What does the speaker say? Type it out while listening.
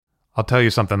I'll tell you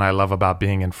something I love about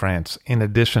being in France, in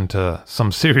addition to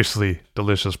some seriously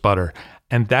delicious butter,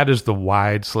 and that is the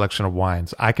wide selection of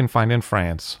wines I can find in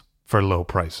France for low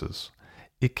prices.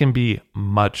 It can be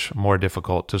much more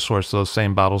difficult to source those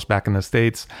same bottles back in the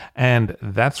States, and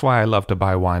that's why I love to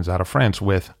buy wines out of France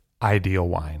with Ideal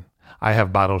Wine. I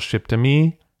have bottles shipped to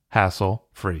me,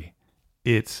 hassle-free.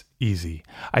 It's easy.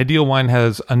 Ideal Wine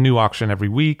has a new auction every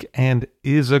week and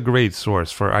is a great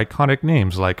source for iconic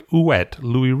names like Ouet,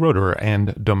 Louis Roeder,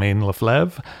 and Domaine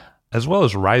Leflevre, as well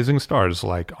as rising stars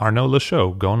like Arnaud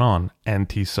Lachaud, Gonon, and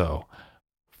Tissot.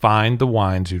 Find the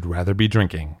wines you'd rather be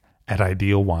drinking at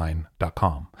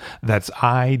idealwine.com. That's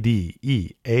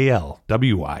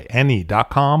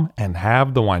IDEALWINE.com and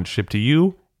have the wine shipped to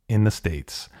you in the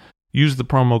States. Use the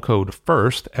promo code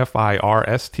FIRST,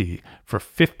 F-I-R-S-T, for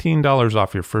 $15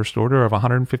 off your first order of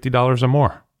 $150 or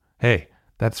more. Hey,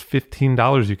 that's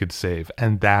 $15 you could save,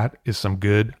 and that is some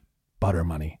good butter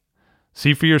money.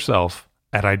 See for yourself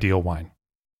at Ideal Wine.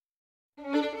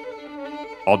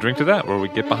 I'll drink to that, where we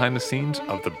get behind the scenes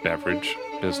of the beverage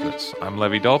business. I'm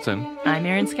Levi Dalton. I'm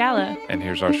Erin Scala. And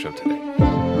here's our show today.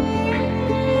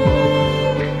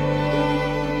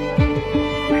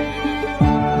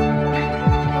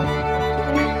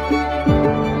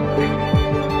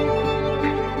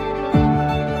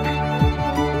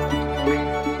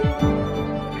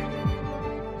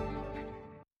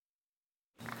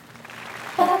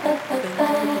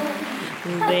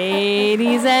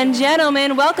 Ladies and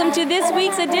gentlemen, welcome to this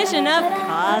week's edition of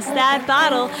Cost That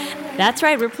Bottle. That's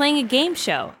right, we're playing a game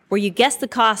show where you guess the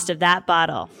cost of that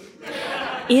bottle.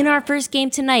 In our first game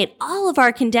tonight, all of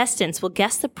our contestants will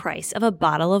guess the price of a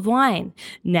bottle of wine.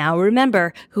 Now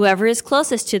remember, whoever is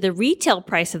closest to the retail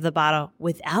price of the bottle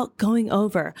without going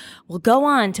over will go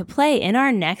on to play in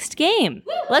our next game.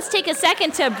 Let's take a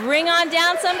second to bring on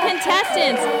down some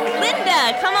contestants.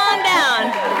 Linda, come on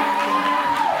down.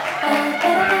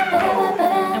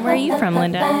 And where are you from,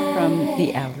 Linda? From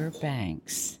the Outer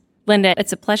Banks. Linda,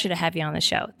 it's a pleasure to have you on the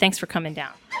show. Thanks for coming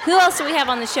down. Who else do we have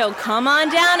on the show? Come on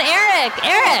down, Eric.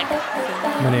 Eric.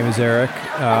 My name is Eric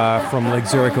from Lake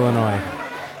Zurich, Illinois.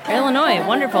 Illinois,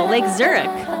 wonderful. Lake Zurich.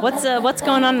 What's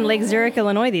going on in Lake Zurich,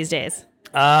 Illinois these days?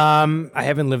 I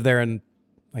haven't lived there in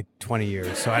like 20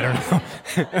 years, so I don't know.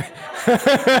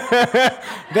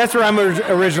 That's where I'm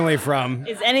originally from.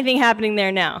 Is anything happening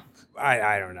there now?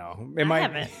 I don't know.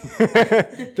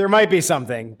 Haven't. There might be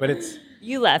something, but it's...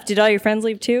 You left. Did all your friends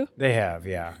leave too? They have,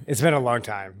 yeah. It's been a long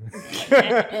time.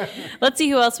 Let's see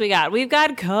who else we got. We've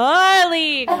got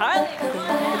Carly. Carly.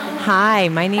 Hi,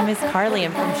 my name is Carly.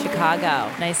 I'm from Chicago.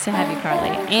 Nice to have you, Carly.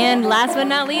 And last but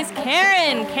not least,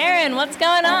 Karen. Karen, what's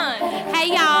going on?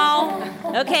 Hey, y'all.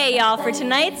 Okay, y'all, for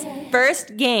tonight's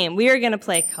first game, we are going to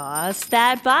play Cost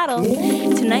That Bottle.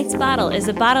 Tonight's bottle is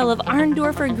a bottle of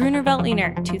Arndorfer Gruner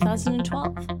Veltliner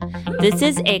 2012. This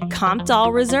is a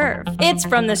Kamptal Reserve. It's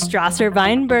from the Strasser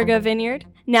Weinberger Vineyard.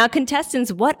 Now,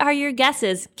 contestants, what are your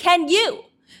guesses? Can you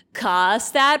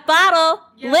cost that bottle?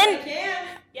 Yes, I can.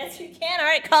 Yes, you can. All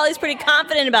right, Carly's pretty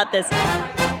confident about this.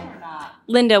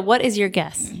 Linda, what is your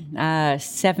guess?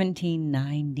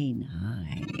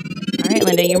 $17.99. All right,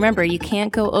 Linda, you remember, you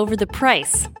can't go over the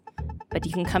price, but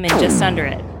you can come in just under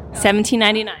it.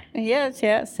 $17.99. Yes,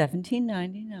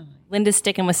 $17.99. Linda's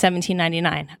sticking with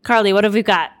 $17.99. Carly, what have we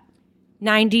got?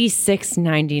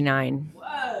 $96.99.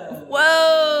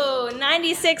 Whoa,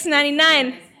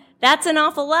 $96.99. That's an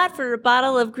awful lot for a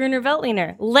bottle of Gruner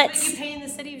Veltliner. What do you pay in the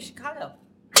city of Chicago?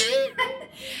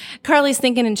 Carly's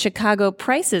thinking in Chicago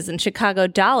prices and Chicago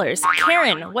dollars.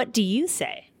 Karen, what do you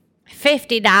say?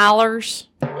 $50.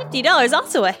 $50,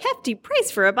 also a hefty price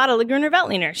for a bottle of Gruner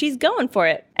Veltliner. She's going for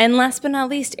it. And last but not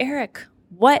least, Eric,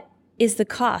 what is the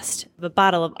cost of a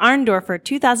bottle of Arndorfer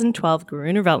 2012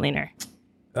 Gruner Veltliner?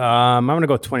 I'm going to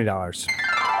go $20.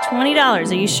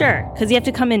 $20, are you sure? Because you have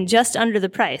to come in just under the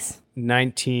price.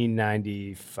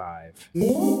 $19.95.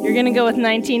 You're going to go with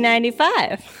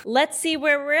 $19.95. Let's see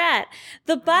where we're at.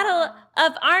 The bottle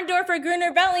of Arndorfer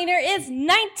Gruner Veltliner is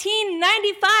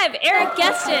 $19.95. Eric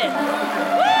guessed it.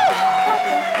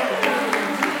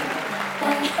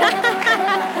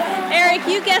 Eric,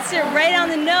 you guessed it right on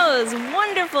the nose.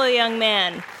 Wonderful, young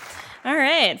man. All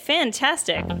right,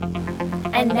 fantastic.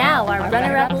 And now our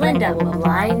runner-up Linda will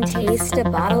blind taste a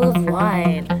bottle of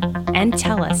wine. And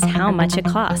tell us how much it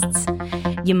costs.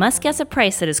 You must guess a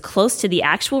price that is close to the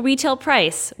actual retail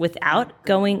price without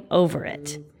going over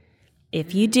it.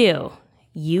 If you do,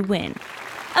 you win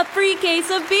a free case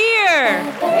of beer.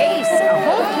 A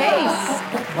whole case.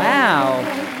 Wow.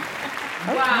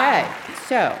 Okay,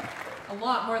 so A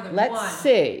lot more than let's one.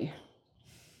 see.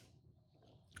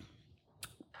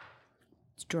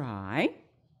 It's dry.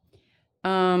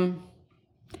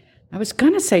 I was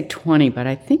going to say 20, but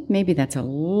I think maybe that's a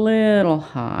little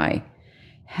high.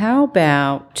 How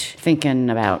about thinking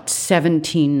about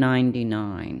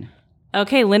 $17.99?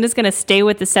 Okay, Linda's going to stay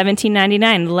with the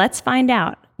 $17.99. Let's find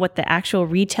out what the actual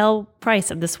retail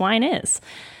price of this wine is.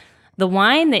 The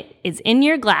wine that is in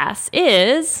your glass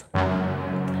is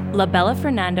La Bella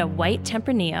Fernanda White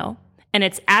Tempranillo, and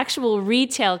its actual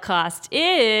retail cost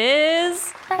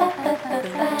is $21.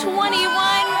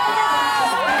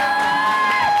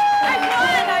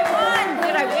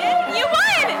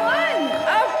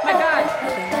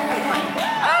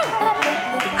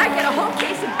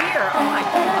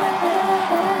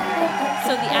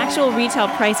 Actual retail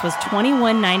price was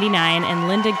 $21.99, and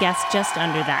Linda guessed just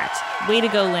under that. Way to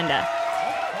go, Linda.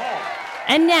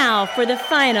 And now for the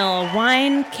final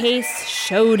wine case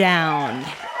showdown.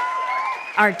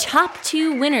 Our top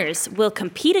two winners will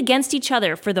compete against each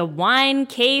other for the wine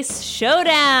case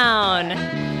showdown.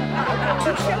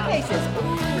 Two showcases.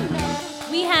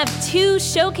 We have two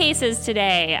showcases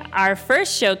today. Our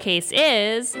first showcase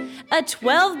is a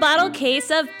 12-bottle case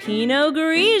of Pinot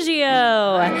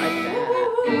Grigio.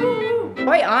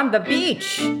 Boy, on the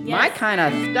beach. My kind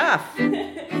of stuff.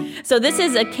 So this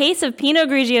is a case of Pinot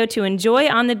Grigio to enjoy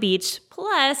on the beach,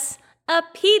 plus a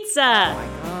pizza. Oh, my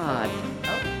God.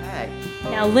 Okay.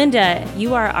 Now, Linda,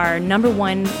 you are our number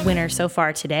one winner so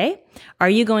far today. Are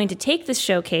you going to take this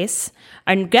showcase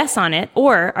and guess on it,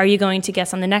 or are you going to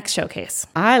guess on the next showcase?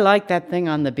 I like that thing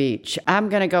on the beach. I'm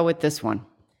going to go with this one.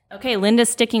 Okay, Linda's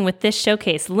sticking with this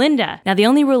showcase. Linda, now the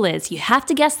only rule is you have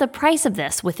to guess the price of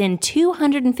this within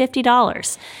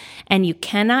 $250, and you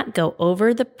cannot go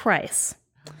over the price.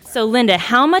 So, Linda,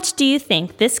 how much do you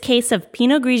think this case of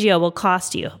Pinot Grigio will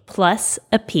cost you, plus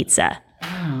a pizza?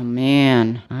 Oh,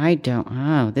 man.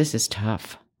 This is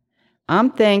tough. I'm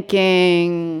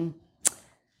thinking...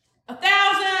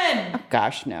 1,000! Oh,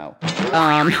 gosh, no.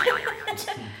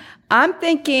 I'm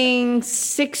thinking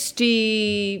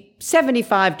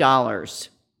 $75.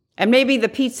 And maybe the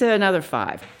pizza another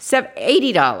 $5.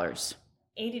 $80.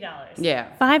 $80. Yeah.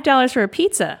 $5 for a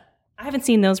pizza. I haven't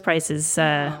seen those prices.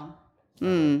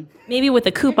 Maybe with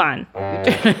a coupon.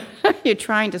 You're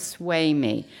trying to sway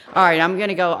me. All right,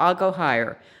 I'll go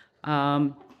higher.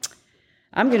 I'm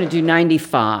going to do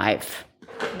 95.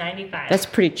 95. That's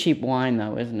pretty cheap wine,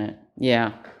 though, isn't it?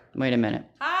 Yeah. Wait a minute.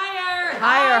 Higher!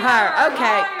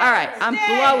 Okay. All right. I'm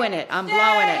blowing it.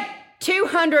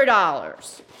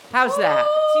 $200. How's that?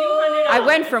 $200. I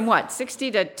went from what?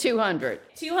 60 to 200.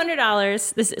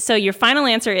 $200. So your final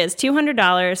answer is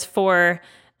 $200 for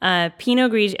a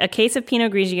case of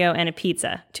Pinot Grigio and a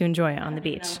pizza to enjoy on the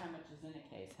beach.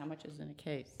 How much is in a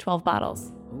case? 12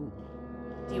 bottles. Ooh.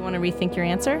 Do you want to rethink your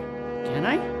answer? Can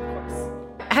I? Of course.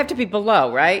 I have to be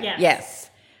below, right? Yes.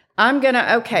 I'm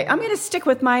gonna stick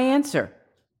with my answer.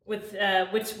 With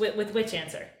which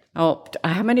answer? Oh,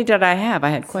 how many did I have? I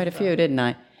had quite a few, didn't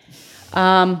I?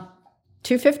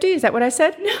 250? Is that what I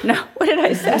said? No. What did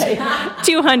I say?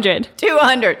 200.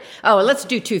 200. Oh, let's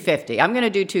do 250. I'm going to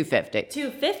do 250.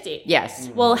 250? Yes.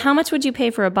 Well, how much would you pay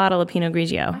for a bottle of Pinot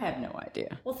Grigio? I have no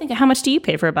idea. Well, think, how much do you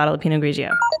pay for a bottle of Pinot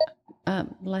Grigio?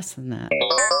 Less than that.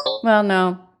 Well,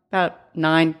 no. About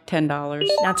 $9, $10.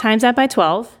 Now times that by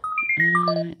 12.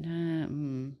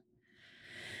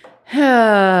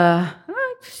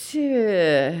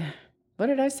 What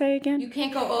did I say again? You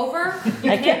can't go over?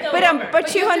 I can't. But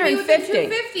 250.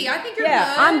 250. I think you're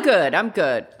good. I'm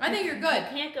good. I think you're good.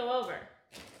 Can't go over.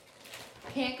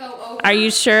 Can't go over. Are you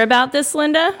sure about this,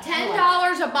 Linda?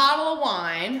 $10 a bottle of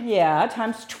wine. Yeah,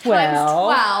 times 12. Times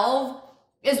 12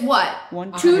 is what?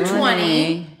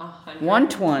 220. 120.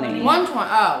 120. Oh.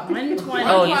 120.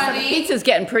 Oh, pizza's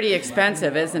getting pretty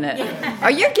expensive, isn't it?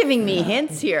 Are you giving me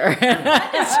hints here?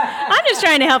 I'm just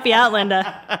trying to help you out,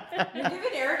 Linda. You're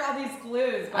giving Eric all these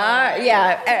clues.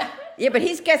 Yeah, but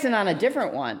he's guessing on a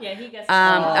different one. Yeah, he guessed.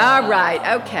 All right.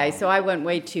 Okay, so I went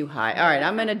way too high. All right,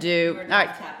 I'm gonna do. All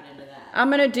right, I'm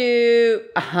gonna do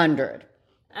 100.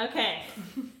 Okay.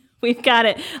 We've got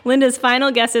it. Linda's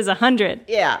final guess is 100.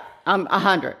 Yeah,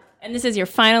 100. And this is your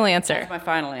final answer. That's my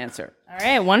final answer. All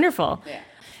right, wonderful. Yeah.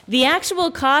 The actual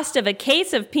cost of a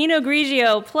case of Pinot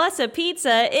Grigio plus a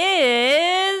pizza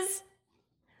is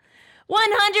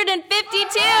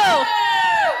 $152.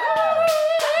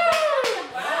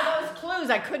 All those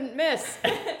clues I couldn't miss.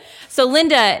 So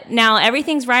Linda, now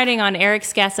everything's riding on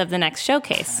Eric's guess of the next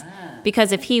showcase,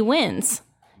 because if he wins,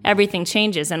 everything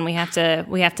changes, and we have to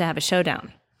have a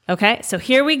showdown. Okay, so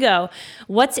here we go.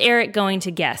 What's Eric going to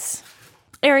guess?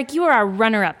 Eric, you are our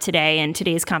runner-up today in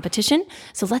today's competition,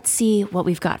 so let's see what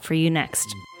we've got for you next.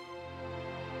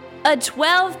 a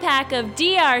 12-pack of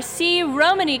DRC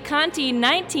Romani Conti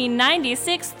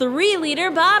 1996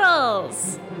 3-liter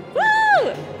bottles.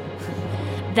 Woo!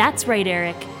 That's right,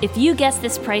 Eric. If you guess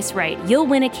this price right, you'll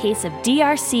win a case of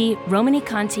DRC Romani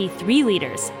Conti 3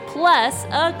 liters, plus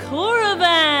a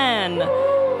Coravan.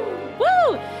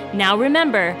 Woo! Now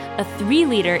remember, a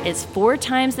 3-liter is 4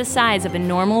 times the size of a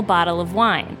normal bottle of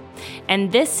wine.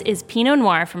 And this is Pinot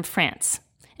Noir from France.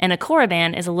 And a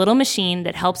Coravan is a little machine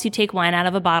that helps you take wine out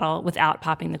of a bottle without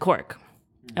popping the cork.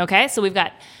 Okay, so we've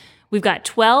got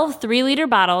 12 3-liter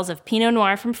bottles of Pinot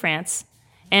Noir from France,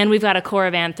 and we've got a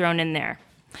Coravan thrown in there.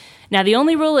 Now, the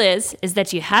only rule is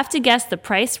that you have to guess the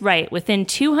price right within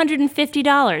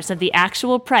 $250 of the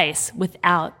actual price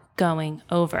without going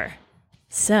over.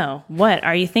 So, what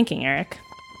are you thinking, Eric?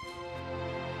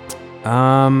 So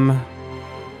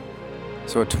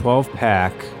a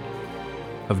 12-pack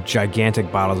of gigantic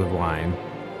bottles of wine.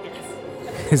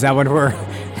 Yes. Is that what we're...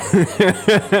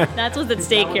 That's what's at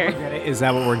stake here. Is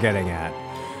that what we're getting at?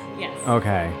 Yes.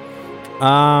 Okay.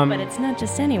 But it's not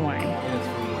just any wine.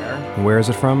 Where is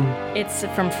it from? It's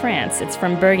from France. It's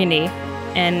from Burgundy,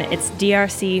 and it's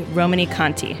DRC Romani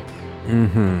Conti.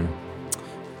 Mm-hmm.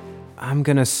 I'm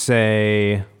going to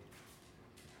say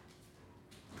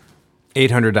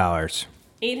 $800.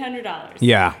 $800.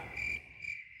 Yeah.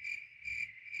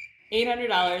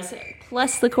 $800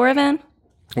 plus the Coravan.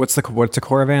 What's a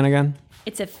Coravan again?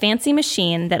 It's a fancy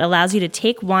machine that allows you to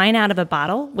take wine out of a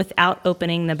bottle without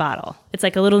opening the bottle. It's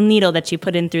like a little needle that you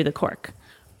put in through the cork.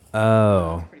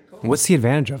 Oh. What's the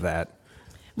advantage of that?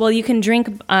 Well, you can drink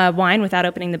wine without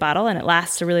opening the bottle, and it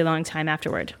lasts a really long time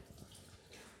afterward.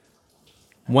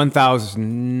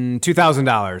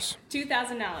 $2,000.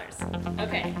 $2,000.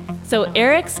 Okay. So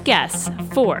Eric's guess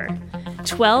for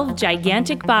 12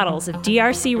 gigantic bottles of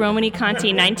DRC Romani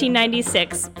Conti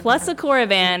 1996 plus a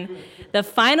Coravan, the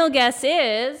final guess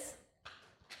is...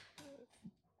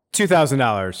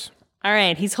 $2,000. All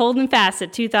right, he's holding fast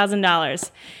at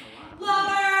 $2,000.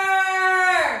 Lower.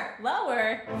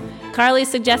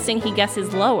 Carly's suggesting he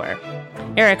guesses lower.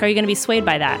 Eric, are you going to be swayed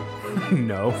by that?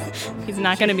 No. He's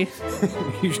not going to be...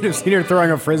 You should have seen her throwing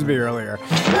a Frisbee earlier.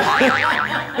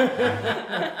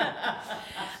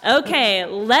 Okay,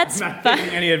 let's... Not taking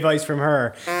any advice from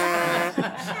her.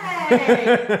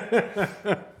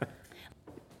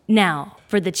 Now,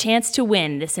 for the chance to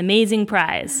win this amazing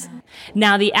prize.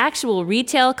 Now, the actual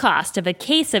retail cost of a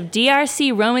case of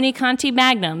DRC Romani Conti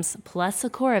Magnums plus a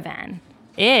Coravan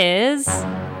is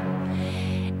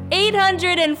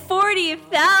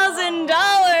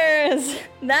 $840,000.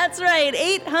 That's right,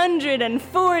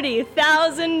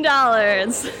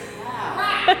 $840,000.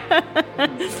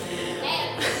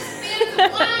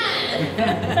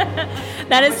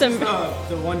 That is some...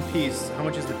 The one piece, how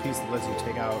much is the piece that lets you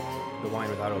take out the wine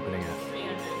without opening it?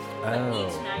 $300.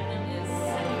 Each Magnum is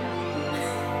 $70.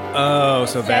 Oh,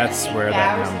 so that's where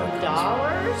that number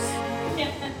comes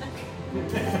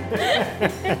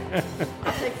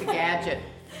I'll take the gadget.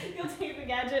 You'll take the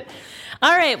gadget.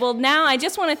 All right, well, now I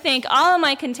just want to thank all of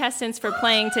my contestants for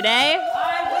playing today.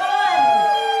 I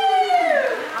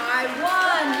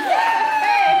won!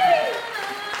 Yay!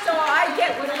 So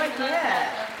what do I get?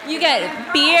 You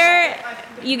get beer,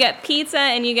 you get pizza,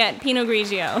 and you get Pinot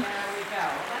Grigio.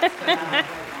 There we go.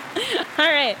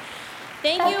 All right.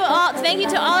 Thank you all. Thank you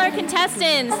to all our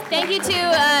contestants. Thank you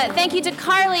to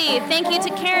Carly. Thank you to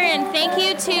Karen. Thank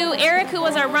you to Eric, who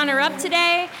was our runner-up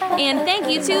today, and thank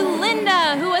you to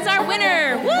Linda, who was our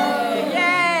winner. Woo!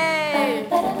 Yay!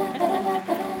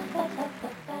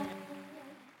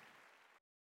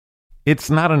 It's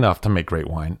not enough to make great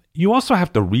wine. You also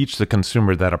have to reach the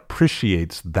consumer that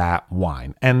appreciates that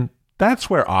wine, and that's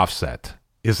where Offset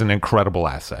is an incredible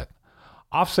asset.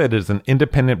 Offset is an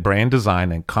independent brand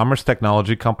design and commerce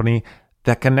technology company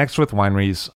that connects with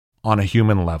wineries on a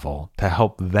human level to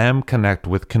help them connect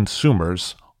with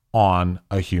consumers on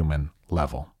a human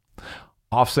level.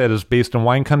 Offset is based in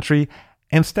wine country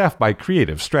and staffed by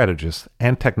creative strategists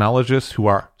and technologists who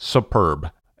are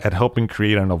superb at helping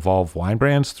create and evolve wine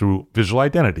brands through visual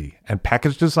identity and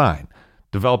package design,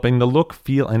 developing the look,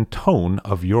 feel, and tone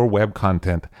of your web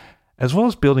content, as well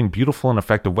as building beautiful and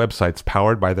effective websites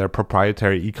powered by their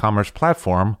proprietary e-commerce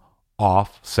platform,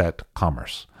 Offset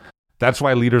Commerce. That's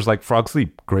why leaders like Frog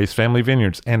Sleep, Grace Family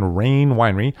Vineyards, and Rain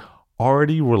Winery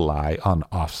already rely on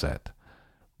Offset.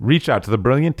 Reach out to the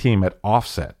brilliant team at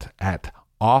Offset at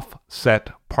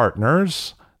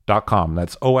offsetpartners.com.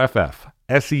 That's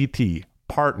OFFSET,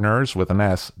 partners with an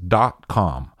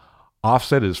S.com.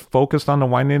 Offset is focused on the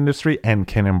wine industry and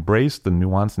can embrace the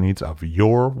nuanced needs of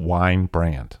your wine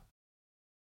brand.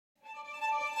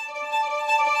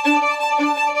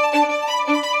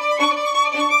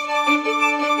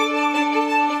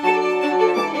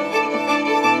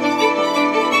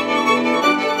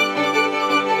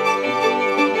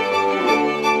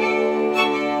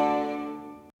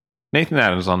 Nathan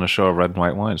Adams on the show of Red and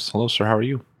White Wines. Hello, sir. How are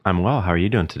you? I'm well. How are you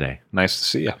doing today? Nice to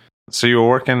see you. So you were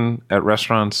working at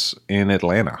restaurants in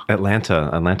Atlanta.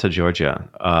 Atlanta, Georgia.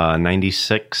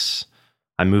 96.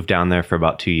 I moved down there for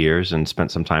about 2 years and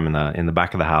spent some time in the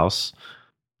back of the house,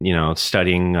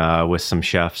 studying with some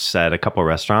chefs at a couple of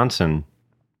restaurants, and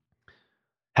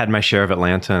had my share of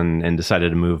Atlanta and decided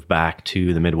to move back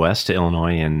to the Midwest, to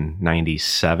Illinois in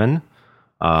 97.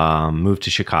 Moved to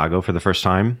Chicago for the first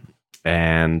time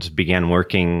and began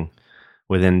working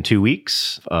within 2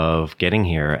 weeks of getting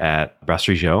here at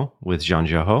Brasserie Jo with Jean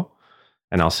Joho,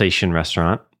 an Alsatian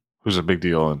restaurant. Who's a big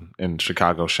deal in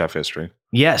Chicago chef history.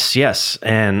 Yes.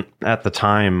 And at the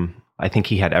time, I think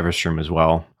he had Everstrom as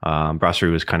well.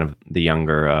 Brasserie was kind of the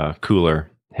younger,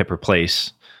 cooler, hipper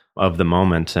place of the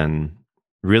moment, and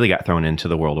really got thrown into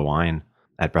the world of wine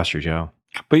at Brasserie Jo.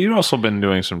 But you'd also been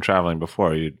doing some traveling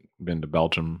before. You'd been to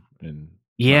Belgium in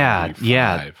Yeah.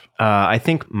 95. I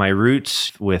think my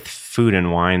roots with food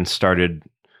and wine started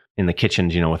in the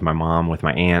kitchens, with my mom, with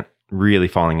my aunt, really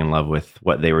falling in love with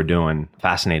what they were doing,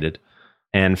 fascinated.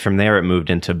 And from there, it moved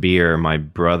into beer. My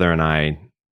brother and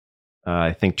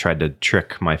I think, tried to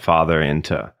trick my father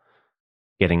into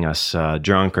getting us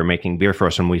drunk or making beer for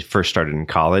us when we first started in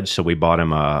college. So we bought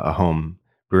him a home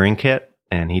brewing kit,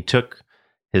 and he took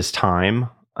his time,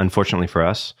 unfortunately for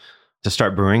us, to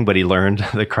start brewing, but he learned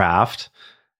the craft.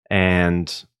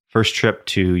 And first trip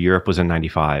to Europe was in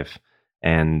 95,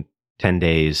 and 10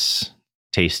 days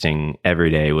tasting every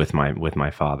day with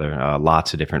my father,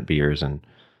 lots of different beers, and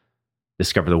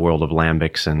discover the world of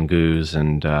lambics and goose.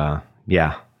 And so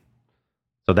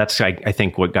that's, I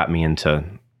think, what got me into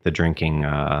the drinking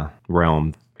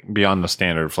realm. Beyond the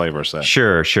standard flavor set.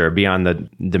 Sure. Beyond the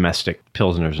domestic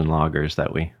pilsners and lagers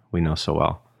that we know so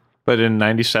well. But in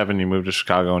 97, you moved to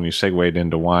Chicago and you segued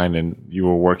into wine, and you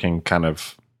were working kind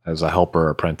of as a helper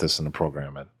apprentice in the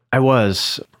program. I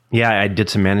was. Yeah, I did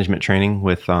some management training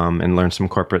with and learned some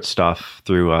corporate stuff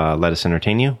through Let Us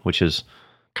Entertain You, which is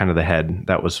kind of the head.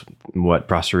 That was what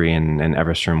Brasserie and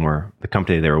Everstrom were, the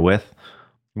company they were with.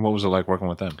 And what was it like working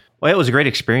with them? Well, it was a great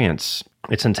experience.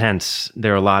 It's intense.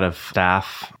 There are a lot of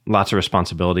staff, lots of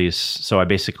responsibilities. So I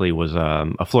basically was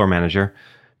a floor manager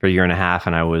for a year and a half,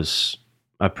 and I was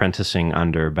apprenticing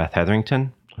under Beth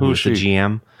Hetherington, who is the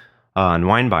GM and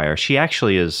wine buyer. She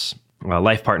actually is a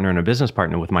life partner and a business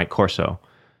partner with Mike Corso.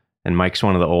 And Mike's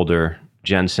one of the older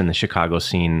gents in the Chicago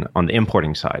scene on the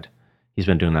importing side. He's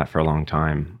been doing that for a long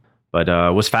time. But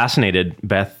was fascinated.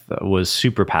 Beth was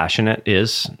super passionate,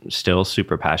 is still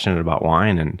super passionate about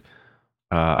wine. And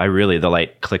the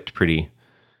light clicked pretty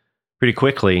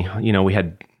quickly. We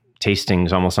had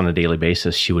tastings almost on a daily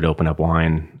basis. She would open up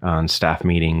wine on staff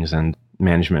meetings and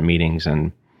management meetings.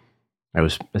 And I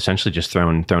was essentially just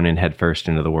thrown in headfirst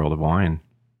into the world of wine.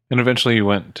 And eventually you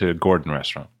went to Gordon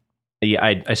Restaurant.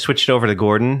 Yeah, I switched over to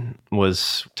Gordon,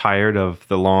 was tired of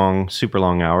the super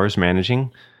long hours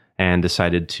managing, and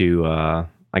decided to,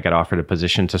 I got offered a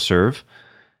position to serve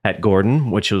at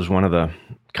Gordon, which was one of the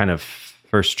kind of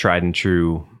first tried and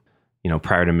true,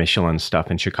 prior to Michelin stuff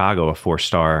in Chicago, a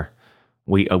 4-star.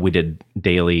 We did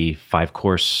daily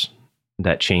 5-course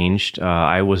that changed.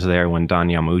 I was there when Don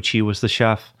Yamauchi was the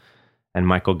chef, and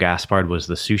Michael Gaspard was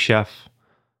the sous chef.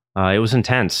 It was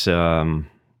intense.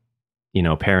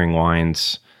 Pairing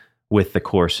wines with the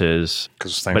courses.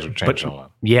 Because things have changed a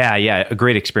lot. Yeah, a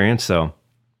great experience though.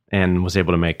 And was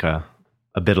able to make a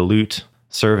bit of loot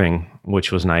serving,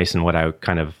 which was nice and what I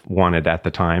kind of wanted at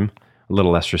the time. A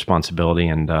little less responsibility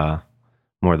and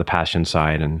more the passion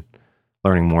side, and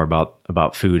learning more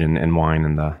about food and wine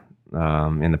in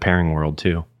the pairing world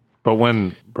too. But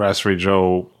when Brasserie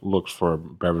Jo looked for a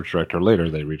beverage director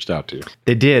later, they reached out to you.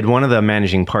 They did. One of the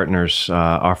managing partners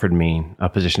offered me a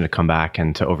position to come back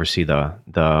and to oversee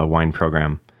the wine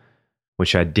program,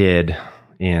 which I did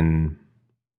in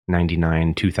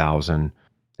 99, 2000,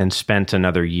 and spent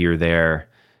another year there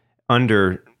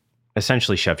under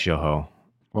essentially Chef Joho.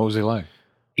 What was he like?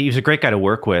 He was a great guy to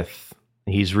work with.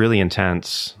 He's really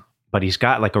intense, but he's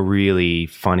got like a really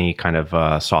funny kind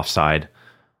of soft side.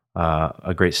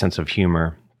 A great sense of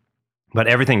humor, but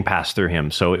everything passed through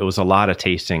him. So it was a lot of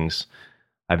tastings.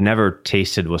 I've never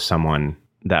tasted with someone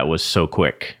that was so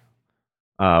quick.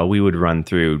 We would run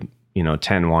through,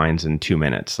 10 wines in 2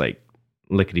 minutes, like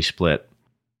lickety split.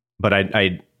 But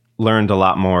I learned a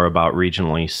lot more about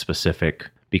regionally specific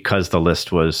because the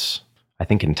list was, I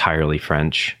think, entirely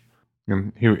French.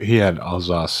 And he had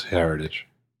Alsace heritage.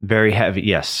 Very heavy.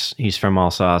 Yes. He's from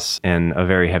Alsace, and a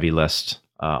very heavy list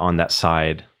on that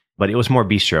side. But it was more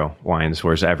bistro wines,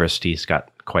 whereas Everest, he's got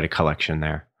quite a collection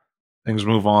there. Things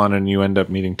move on, and you end up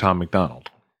meeting Tom McDonald.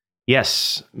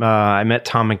 Yes. I met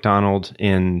Tom McDonald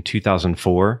in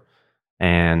 2004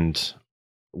 and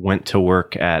went to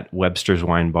work at Webster's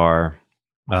Wine Bar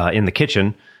in the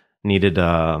kitchen. Needed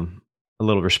a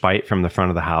little respite from the front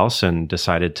of the house and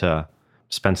decided to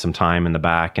spend some time in the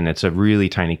back. And it's a really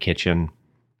tiny kitchen.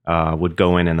 Would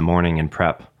go in the morning and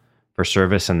prep for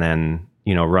service and then,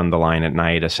 run the line at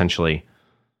night. Essentially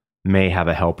may have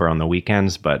a helper on the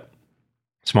weekends, but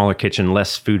smaller kitchen,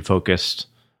 less food focused,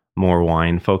 more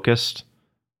wine focused.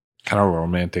 Kind of a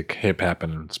romantic, hip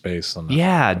happening space.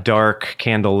 Yeah, dark,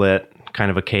 candlelit, kind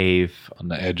of a cave. On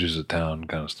the edges of town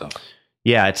kind of stuff.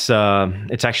 Yeah, it's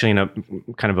actually in a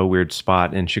kind of a weird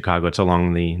spot in Chicago. It's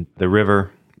along the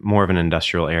river, more of an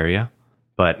industrial area,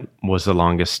 but was the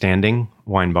longest standing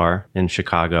wine bar in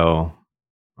Chicago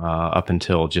up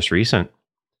until just recent,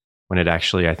 when it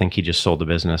actually, I think he just sold the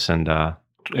business. And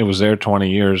it was there 20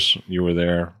 years. You were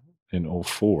there in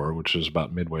 2004, which is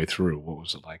about midway through. What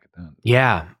was it like then?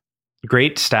 Yeah,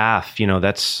 great staff.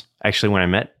 That's actually when I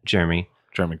met Jeremy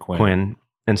Quinn,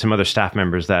 and some other staff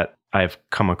members that I've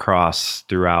come across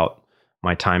throughout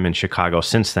my time in Chicago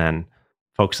since then.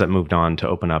 Folks that moved on to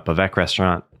open up a Vec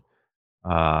restaurant.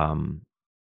 I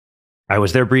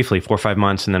was there briefly, 4 or 5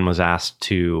 months, and then was asked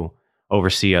to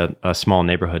oversee a small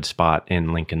neighborhood spot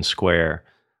in Lincoln Square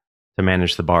to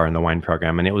manage the bar and the wine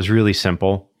program. And it was really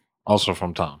simple. Also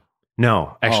from Tom?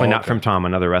 No, actually not okay. from Tom,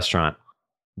 another restaurant.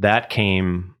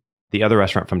 The other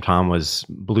restaurant from Tom was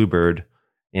Bluebird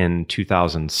in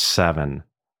 2007.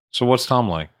 So what's Tom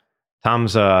like?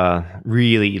 Tom's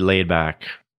really laid back.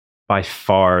 By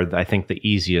far, I think the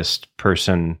easiest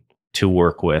person to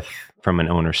work with from an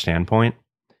owner standpoint.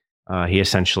 He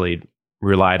essentially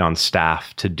relied on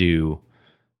staff to do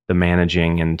the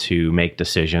managing and to make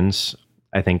decisions.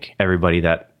 I think everybody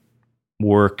that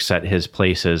works at his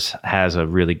places has a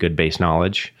really good base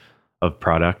knowledge of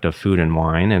product, of food and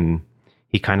wine, and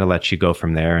he kind of lets you go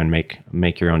from there and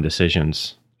make your own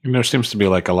decisions. And there seems to be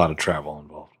like a lot of travel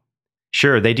involved.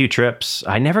 Sure, they do trips.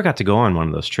 I never got to go on one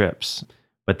of those trips,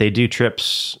 but they do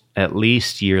trips at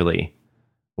least yearly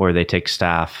where they take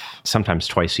staff, sometimes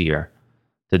twice a year,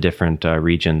 to different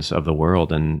regions of the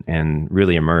world and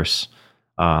really immerse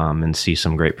and see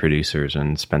some great producers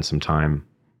and spend some time.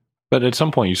 But at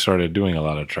some point you started doing a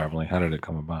lot of traveling. How did it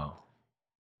come about?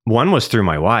 One was through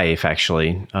my wife,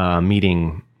 actually,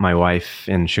 meeting my wife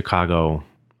in Chicago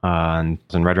and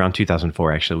right around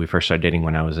 2004, actually. We first started dating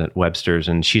when I was at Webster's,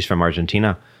 and she's from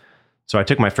Argentina. So I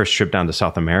took my first trip down to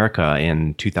South America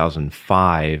in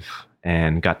 2005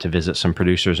 and got to visit some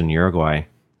producers in Uruguay.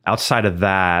 Outside of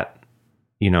that,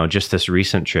 just this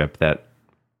recent trip that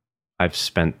I've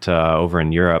spent over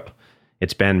in Europe,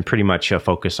 it's been pretty much a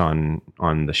focus on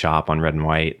the shop, on red and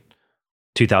white.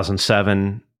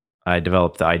 2007, I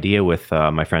developed the idea with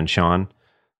my friend Sean.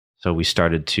 So we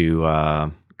started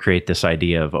to create this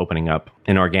idea of opening up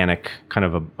an organic, kind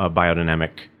of a biodynamic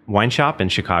wine shop in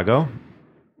Chicago.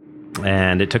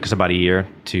 And it took us about a year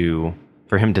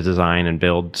for him to design and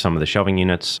build some of the shelving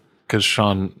units. Because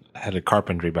Sean had a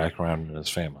carpentry background in his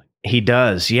family. He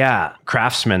does, yeah.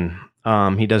 Craftsman.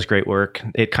 He does great work.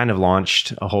 It kind of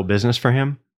launched a whole business for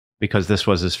him because this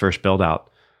was his first build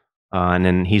out. And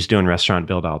then he's doing restaurant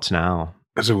build outs now.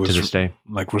 Because it was to this day.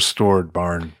 Like restored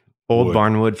barn. Old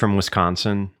barnwood from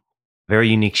Wisconsin. Very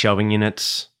unique shelving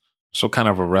units. So kind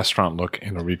of a restaurant look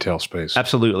in a retail space.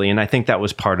 Absolutely. And I think that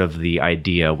was part of the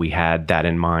idea. We had that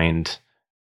in mind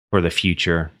for the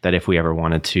future, that if we ever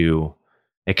wanted to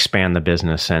expand the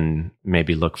business and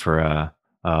maybe look for a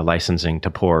licensing to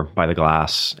pour by the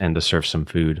glass and to serve some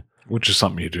food. Which is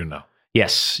something you do now.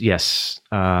 Yes.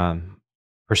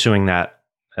 Pursuing that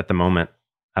at the moment.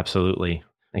 Absolutely.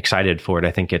 Excited for it.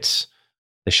 I think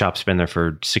the shop's been there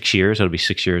for 6 years. It'll be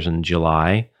 6 years in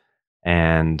July.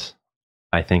 And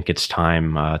I think it's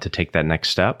time to take that next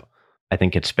step. I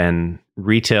think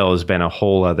retail has been a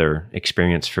whole other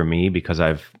experience for me because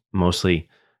I've mostly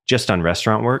just done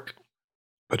restaurant work.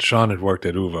 But Sean had worked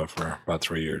at Uva for about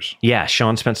 3 years. Yeah,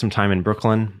 Sean spent some time in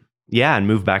Brooklyn. Yeah, and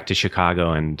moved back to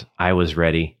Chicago, and I was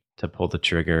ready to pull the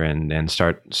trigger and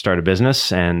start a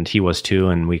business, and he was too,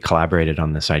 and we collaborated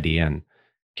on this idea and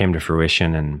came to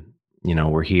fruition, and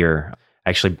we're here. I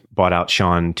actually bought out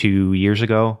Sean 2 years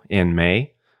ago in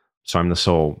May, so I'm the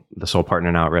sole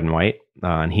partner now at Red and White,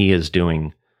 and he is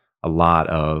doing a lot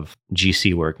of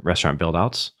GC work, restaurant build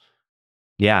outs.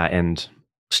 Yeah, and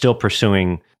still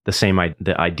pursuing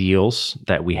the ideals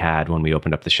that we had when we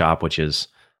opened up the shop, which is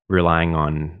relying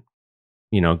on,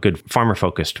 good farmer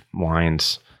focused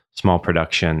wines, small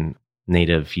production,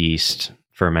 native yeast,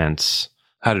 ferments.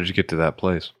 How did you get to that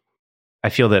place? I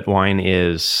feel that wine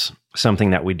is something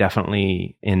that we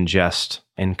definitely ingest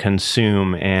and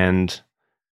consume. And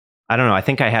I don't know, I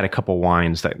think I had a couple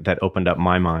wines that opened up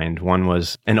my mind. One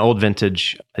was an old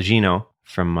vintage Agino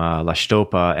from La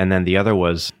Stopa, and then the other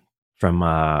was from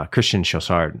Christian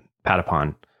Chaussard,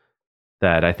 Patapon,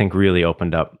 that I think really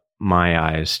opened up my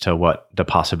eyes to what the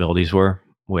possibilities were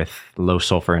with low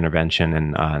sulfur intervention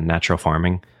and natural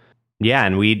farming. Yeah,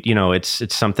 and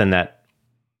it's something that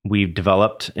we've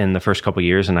developed in the first couple of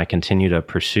years, and I continue to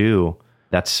pursue.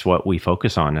 That's what we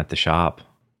focus on at the shop.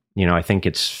 I think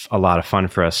it's a lot of fun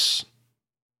for us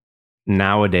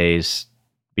nowadays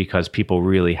because people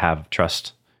really have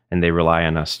trust and they rely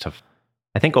on us to,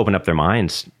 I think, open up their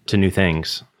minds to new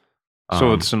things.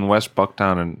 So it's in West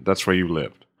Bucktown, and that's where you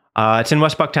lived? It's in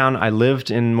West Bucktown. I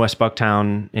lived in West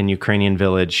Bucktown in Ukrainian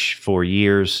Village for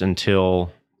years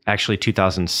until actually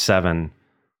 2007.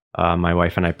 My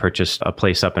wife and I purchased a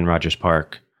place up in Rogers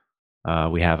Park.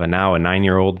 We have now a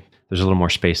 9-year-old. There's a little more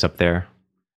space up there,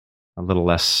 a little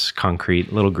less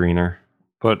concrete, a little greener.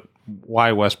 But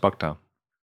why West Bucktown?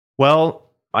 Well,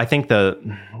 I think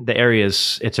the area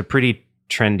it's a pretty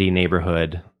trendy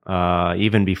neighborhood.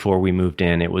 Even before we moved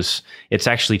in, it's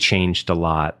actually changed a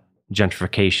lot.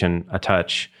 Gentrification, a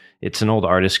touch. It's an old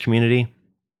artist community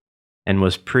and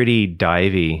was pretty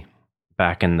divey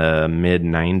back in the mid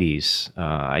 90s.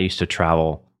 I used to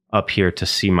travel up here to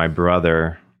see my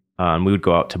brother, and we would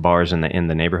go out to bars in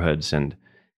the neighborhoods, and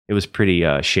it was pretty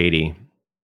shady.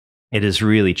 It has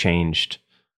really changed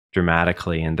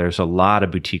dramatically, and there's a lot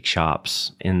of boutique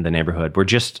shops in the neighborhood. We're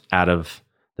just out of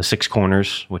the Six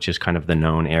Corners, which is kind of the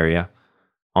known area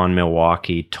on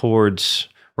Milwaukee,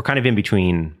 we're kind of in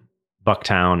between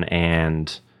Bucktown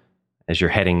and as you're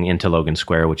heading into Logan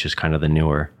Square, which is kind of the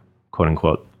newer, quote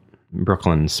unquote,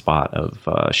 Brooklyn spot of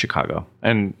Chicago.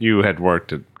 And you had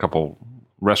worked at a couple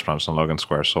restaurants in Logan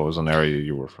Square, so it was an area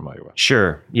you were familiar with.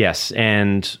 Sure, yes.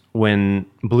 And when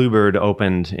Bluebird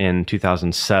opened in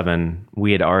 2007,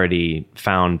 we had already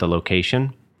found the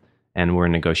location and we're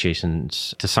in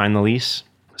negotiations to sign the lease.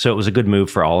 So it was a good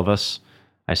move for all of us.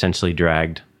 I essentially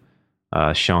dragged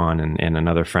Sean and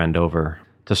another friend over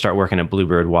to start working at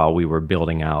Bluebird while we were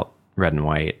building out Red and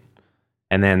White.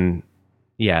 And then,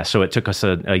 so it took us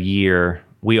a year.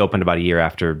 We opened about a year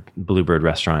after Bluebird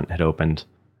Restaurant had opened.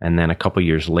 And then a couple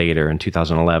years later, in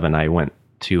 2011, I went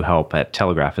to help at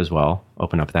Telegraph as well,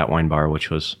 open up that wine bar, which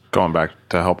was... Going back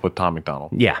to help with Tom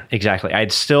McDonald. Yeah, exactly. I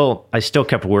still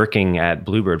kept working at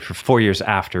Bluebird for 4 years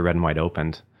after Red and White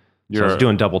opened. So I was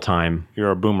doing double time.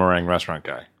 You're a boomerang restaurant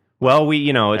guy. Well,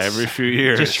 it's every few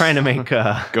years. Just trying to make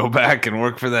go back and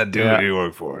work for that dude you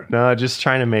work for. No, just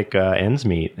trying to make ends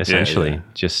meet, essentially. Yeah.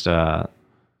 Just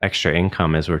extra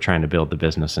income as we're trying to build the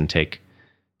business and take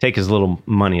as little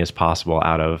money as possible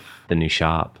out of the new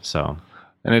shop. So,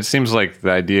 and it seems like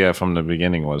the idea from the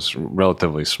beginning was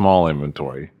relatively small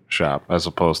inventory shop, as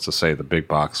opposed to, say, the big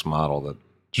box model that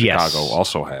Chicago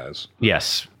also has.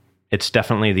 Yes, it's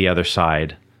definitely the other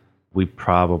side. We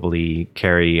probably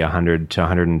carry 100 to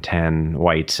 110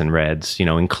 whites and reds,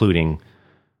 including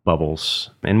bubbles.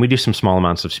 And we do some small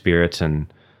amounts of spirits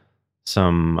and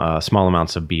some small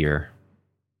amounts of beer.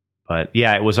 But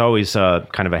yeah, it was always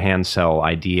kind of a hand sell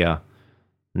idea.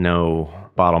 No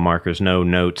bottle markers, no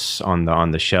notes on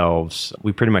the shelves.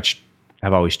 We pretty much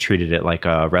have always treated it like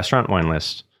a restaurant wine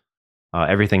list.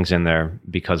 Everything's in there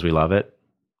because we love it.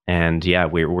 And yeah,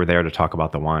 we're there to talk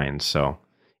about the wines. So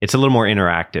it's a little more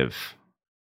interactive,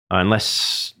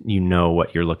 unless you know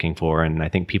what you're looking for. And I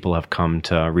think people have come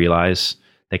to realize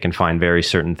they can find very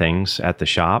certain things at the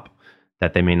shop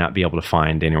that they may not be able to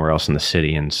find anywhere else in the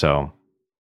city. And so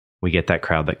we get that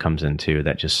crowd that comes in too,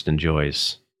 that just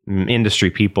enjoys,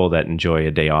 industry people that enjoy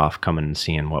a day off coming and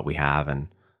seeing what we have and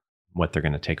what they're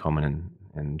going to take home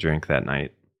and drink that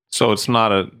night. So it's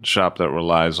not a shop that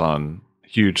relies on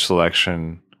huge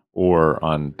selection or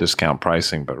on discount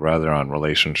pricing, but rather on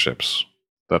relationships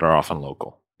that are often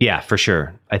local. Yeah, for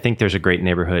sure. I think there's a great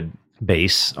neighborhood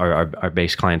base. Our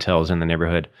base clientele is in the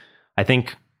neighborhood. I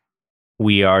think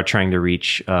we are trying to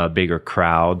reach a bigger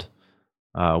crowd.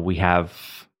 We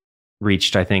have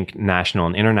reached, I think, national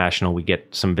and international. We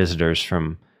get some visitors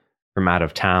from out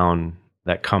of town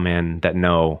that come in that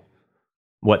know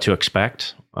what to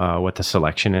expect, what the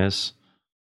selection is.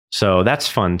 So that's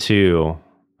fun too.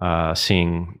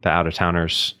 Seeing the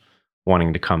out-of-towners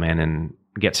wanting to come in and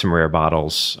get some rare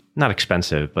bottles, not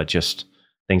expensive, but just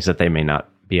things that they may not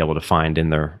be able to find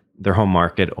in their home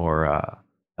market or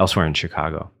elsewhere in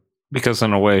Chicago. Because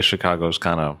in a way, Chicago is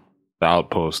kind of the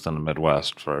outpost in the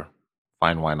Midwest for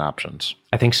fine wine options.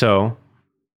 I think so.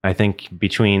 I think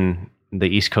between the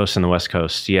East Coast and the West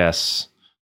Coast, yes,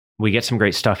 we get some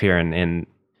great stuff here. And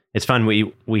it's fun.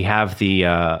 We have the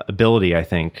ability, I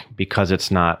think, because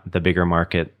it's not the bigger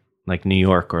market like New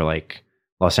York or like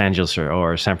Los Angeles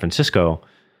or San Francisco,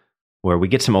 where we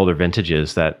get some older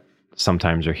vintages that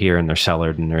sometimes are here and they're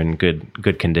cellared and they're in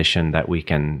good condition that we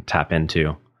can tap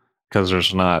into. Because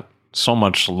there's not so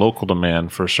much local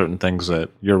demand for certain things that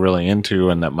you're really into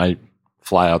and that might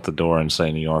fly out the door in,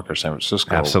 say, New York or San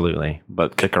Francisco. Absolutely.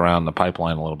 But kick around the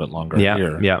pipeline a little bit longer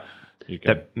here. Yeah.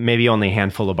 That maybe only a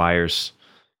handful of buyers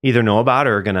either know about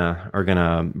or are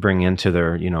gonna bring into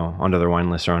their, onto their wine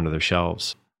list or onto their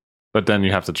shelves. But then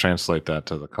you have to translate that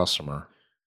to the customer.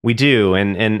 We do,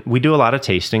 and we do a lot of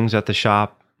tastings at the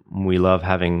shop. We love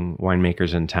having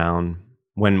winemakers in town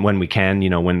when we can,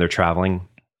 when they're traveling.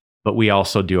 But we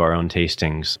also do our own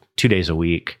tastings 2 days a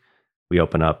week. We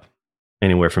open up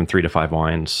anywhere from 3 to 5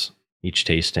 wines each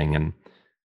tasting. And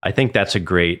I think that's a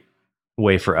great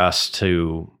way for us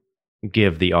to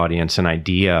give the audience an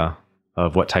idea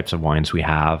of what types of wines we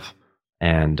have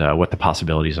and what the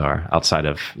possibilities are outside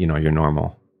of, your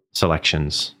normal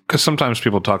selections. Because sometimes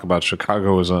people talk about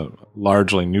Chicago as a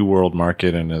largely New World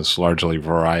market and is largely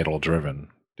varietal driven.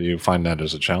 Do you find that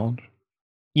as a challenge?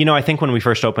 I think when we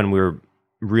first opened, we were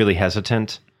really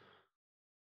hesitant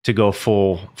to go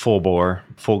full bore,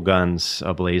 full guns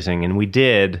blazing. And we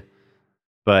did,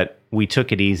 but we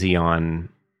took it easy on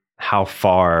how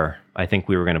far I think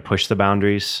we were going to push the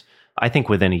boundaries. I think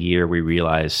within a year, we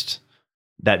realized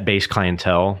that base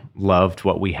clientele loved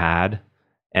what we had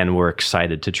and were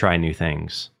excited to try new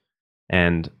things.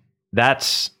 And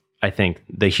that's, I think,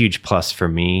 the huge plus for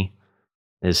me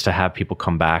is to have people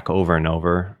come back over and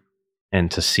over and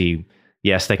to see,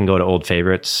 yes, they can go to old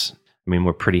favorites. I mean,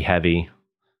 we're pretty heavy.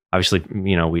 Obviously,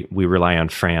 we rely on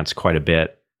France quite a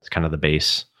bit. It's kind of the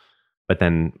base. But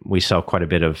then we sell quite a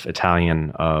bit of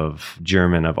Italian, of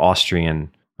German, of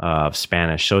Austrian, of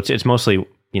Spanish. So it's mostly,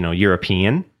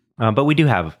 European. But we do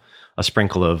have a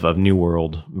sprinkle of New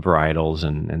World varietals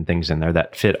and things in there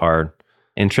that fit our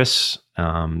interests,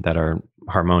 that are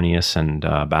harmonious and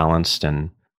balanced, and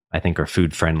I think are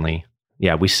food friendly.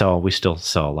 Yeah, we still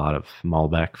sell a lot of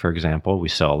Malbec, for example. We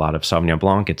sell a lot of Sauvignon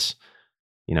Blanc. It's,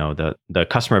 the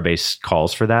customer base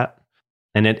calls for that.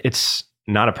 And it's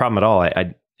not a problem at all.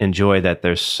 I enjoy that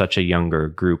there's such a younger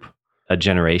group, a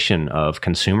generation of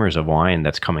consumers of wine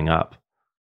that's coming up.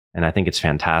 And I think it's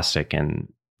fantastic.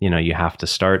 And, you have to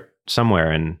start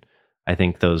somewhere. And I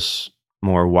think those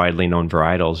more widely known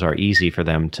varietals are easy for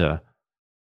them to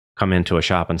come into a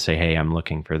shop and say, hey, I'm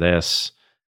looking for this.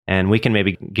 And we can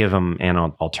maybe give them an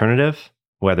alternative,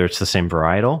 whether it's the same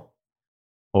varietal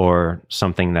or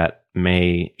something that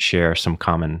may share some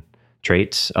common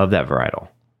traits of that varietal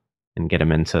and get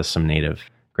them into some native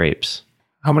grapes.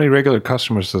 How many regular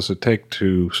customers does it take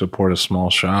to support a small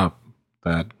shop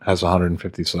that has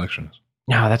 150 selections?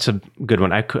 No, that's a good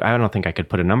one. I don't think I could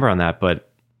put a number on that,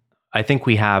 but I think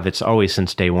it's always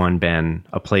since day one been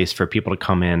a place for people to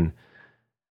come in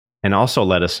and also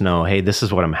let us know, hey, this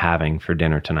is what I'm having for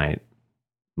dinner tonight.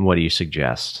 What do you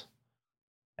suggest?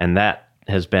 And that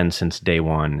has been since day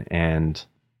one. And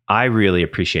I really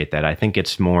appreciate that. I think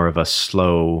it's more of a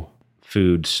slow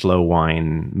food, slow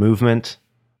wine movement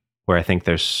where I think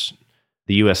there's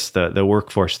the U.S., the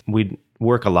workforce, we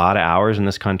work a lot of hours in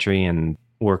this country and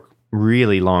work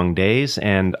really long days.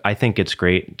 And I think it's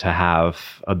great to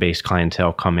have a base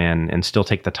clientele come in and still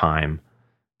take the time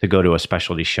to go to a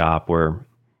specialty shop where,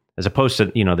 as opposed to,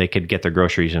 they could get their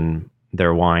groceries and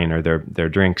their wine or their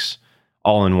drinks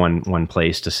all in one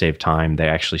place to save time. They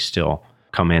actually still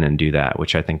come in and do that,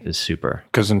 which I think is super.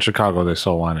 Because in Chicago, they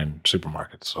sell wine in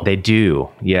supermarkets. So. They do,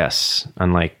 yes.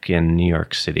 Unlike in New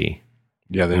York City.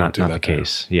 Yeah, they don't do that. Not the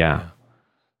case, yeah.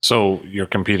 So you're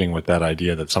competing with that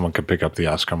idea that someone could pick up the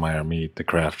Oscar Mayer meat, the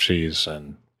Kraft cheese,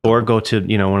 or go to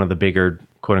one of the bigger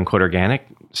quote unquote organic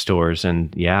stores,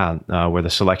 and where the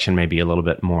selection may be a little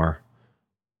bit more.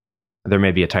 There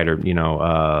may be a tighter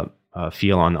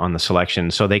feel on the selection,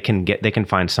 so they can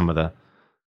find some of the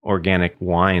organic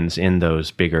wines in those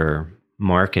bigger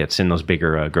markets, in those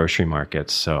bigger grocery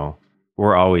markets. So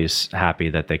we're always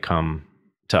happy that they come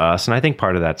to us, and I think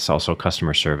part of that's also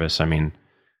customer service. I mean,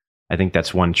 I think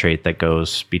that's one trait that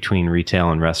goes between retail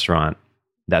and restaurant.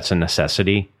 That's a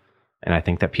necessity, and I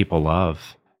think that people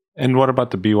love. And what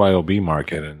about the BYOB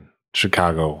market in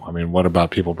Chicago? I mean, what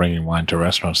about people bringing wine to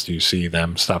restaurants? Do you see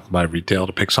them stopping by retail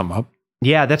to pick some up?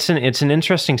 Yeah, it's an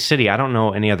interesting city. I don't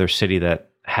know any other city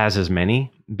that has as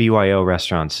many BYO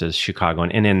restaurants as Chicago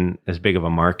and in as big of a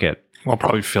market. Well,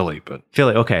 probably Philly, but...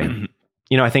 Philly, okay.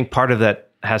 I think part of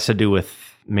that has to do with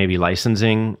maybe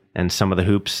licensing and some of the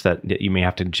hoops that you may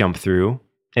have to jump through.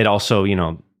 It also,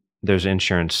 there's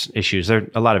insurance issues. There are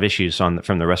a lot of issues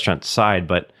from the restaurant side,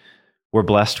 but we're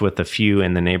blessed with a few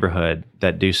in the neighborhood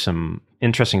that do some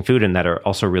interesting food and that are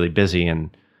also really busy.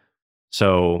 And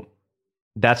so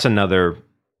that's another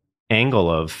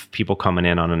angle of people coming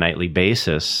in on a nightly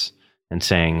basis and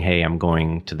saying, hey, I'm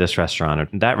going to this restaurant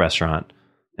or that restaurant.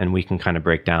 And we can kind of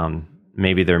break down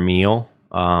maybe their meal,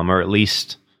 or at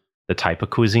least the type of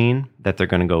cuisine that they're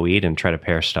going to go eat and try to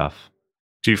pair stuff.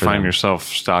 Do you find yourself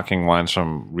stocking wines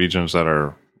from regions that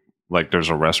are like, there's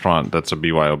a restaurant that's a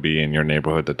BYOB in your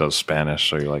neighborhood that does Spanish,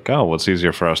 so you're like, oh, well, it's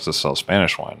easier for us to sell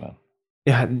Spanish wine then?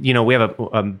 Yeah, you know, we have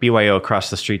a BYO across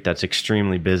the street that's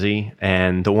extremely busy,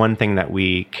 and the one thing that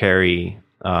we carry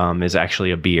is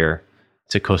actually a beer.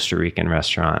 It's a Costa Rican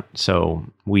restaurant, so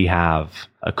we have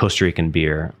a Costa Rican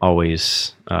beer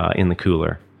always in the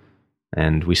cooler,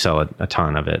 and we sell a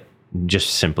ton of it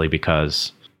just simply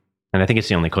because, and I think it's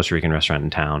the only Costa Rican restaurant in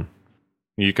town.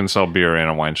 You can sell beer in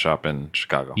a wine shop in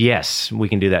Chicago. Yes, we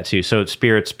can do that too. So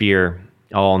spirits, beer,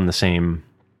 all in the same.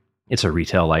 It's a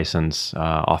retail license,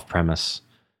 off premise.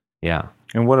 Yeah.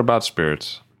 And what about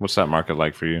spirits? What's that market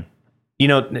like for you? You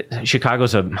know,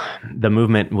 Chicago's the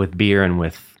movement with beer and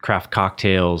with craft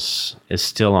cocktails is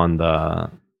still on the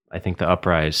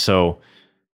uprise. So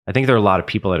I think there are a lot of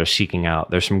people that are seeking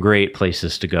out. There's some great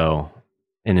places to go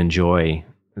and enjoy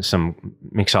some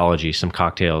mixology, some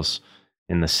cocktails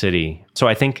in the city. So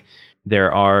I think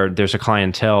there's a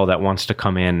clientele that wants to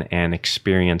come in and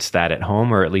experience that at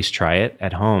home, or at least try it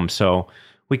at home. So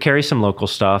we carry some local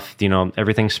stuff, you know,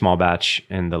 everything's small batch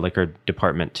in the liquor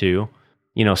department too.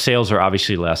 You know, sales are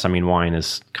obviously less. I mean, wine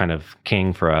is kind of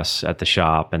king for us at the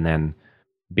shop, and then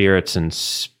beerits and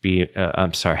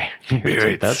I'm sorry.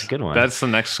 Beerits. That's a good one. That's the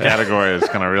next category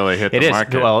that's going to really hit the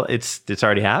market. Well, it's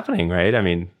already happening, right? I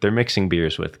mean, they're mixing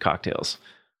beers with cocktails.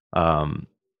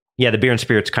 Yeah, the beer and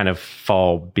spirits kind of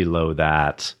fall below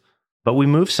that, but we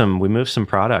move some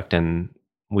product, and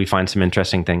we find some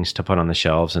interesting things to put on the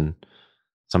shelves, and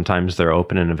sometimes they're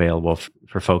open and available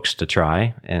for folks to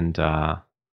try. And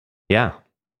yeah.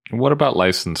 What about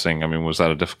licensing? I mean, was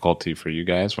that a difficulty for you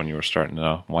guys when you were starting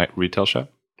a retail shop?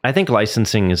 I think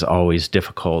licensing is always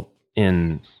difficult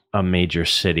in a major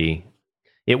city.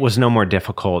 It was no more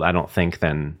difficult, I don't think,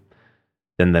 than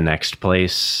the next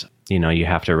place. You know, you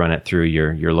have to run it through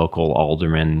your local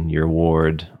alderman, your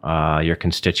ward, your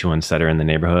constituents that are in the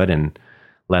neighborhood, and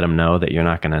let them know that you're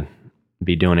not going to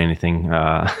be doing anything.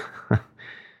 I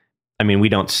mean, we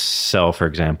don't sell, for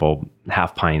example,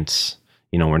 half pints.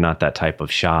 You know, we're not that type of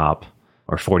shop,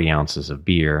 or 40 ounces of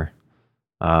beer.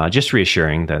 Just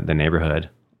reassuring the neighborhood.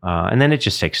 And then it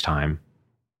just takes time,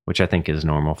 which I think is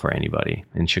normal for anybody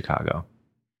in Chicago.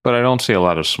 But I don't see a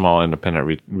lot of small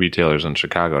independent retailers in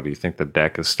Chicago. Do you think the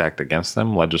deck is stacked against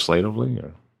them legislatively?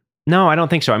 Or? No, I don't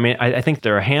think so. I mean, I think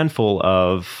there are a handful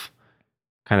of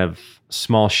kind of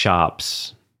small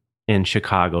shops in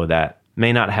Chicago that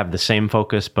may not have the same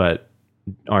focus, but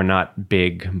are not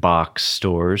big box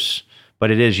stores.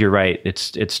 But it is, you're right,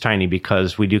 it's tiny,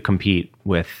 because we do compete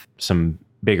with some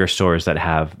bigger stores that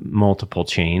have multiple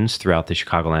chains throughout the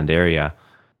Chicagoland area.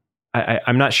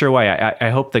 I'm not sure why.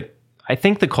 I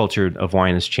think the culture of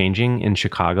wine is changing in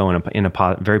Chicago in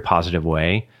a very positive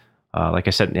way. Like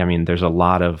I said, I mean, there's a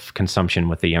lot of consumption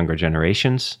with the younger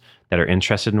generations that are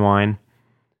interested in wine.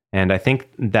 And I think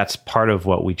that's part of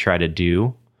what we try to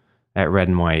do at Red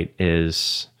and White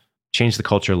is change the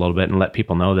culture a little bit and let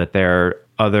people know that there are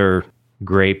other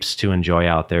grapes to enjoy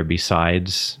out there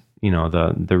besides, you know,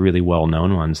 the really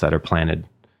well-known ones that are planted,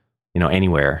 you know,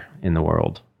 anywhere in the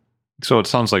world. So it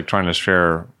sounds like trying to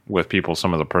share with people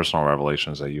some of the personal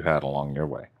revelations that you had along your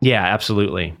way. Yeah,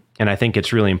 absolutely. And I think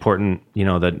it's really important, you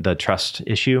know, the trust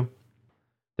issue.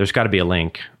 There's got to be a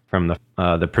link from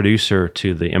the producer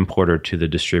to the importer to the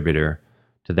distributor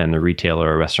to then the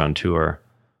retailer or restaurateur.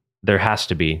 There has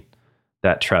to be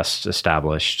that trust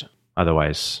established.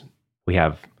 Otherwise, we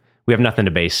have nothing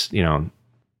to base, you know,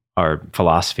 our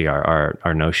philosophy,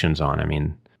 our notions on. I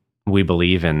mean, we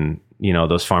believe in, you know,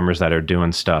 those farmers that are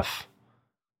doing stuff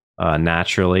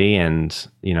naturally, and,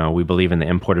 you know, we believe in the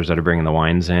importers that are bringing the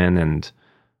wines in, and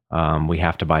we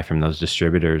have to buy from those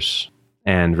distributors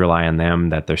and rely on them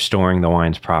that they're storing the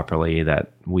wines properly,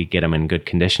 that we get them in good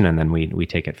condition, and then we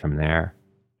take it from there.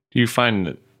 Do you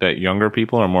find that younger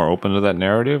people are more open to that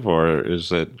narrative, or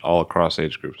is it all across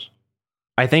age groups?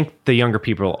 I think the younger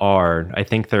people are. I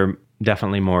think they're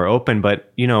definitely more open,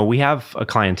 but, you know, we have a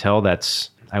clientele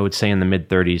that's, I would say, in the mid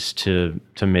 30s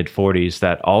to mid 40s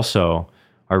that also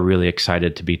are really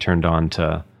excited to be turned on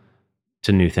to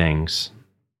new things.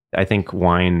 I think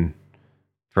wine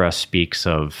for us speaks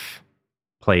of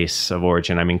place of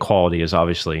origin. I mean, quality is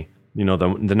obviously, you know,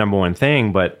 the number one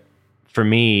thing, but for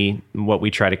me, what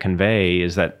we try to convey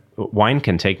is that wine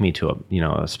can take me to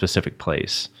a specific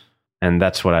place. And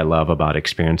that's what I love about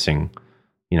experiencing,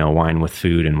 wine with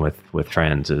food and with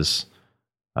friends is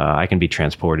I can be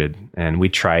transported. And we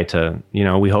try to,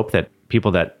 we hope that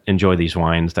people that enjoy these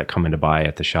wines that come in to buy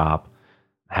at the shop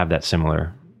have that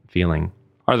similar feeling.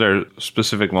 Are there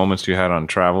specific moments you had on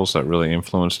travels that really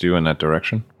influenced you in that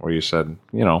direction, where you said,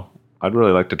 I'd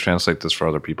really like to translate this for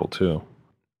other people too?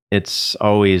 It's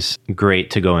always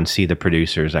great to go and see the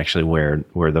producers actually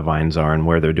where the vines are and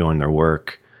where they're doing their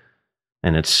work.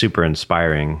 And it's super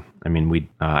inspiring. I mean,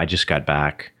 I just got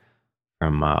back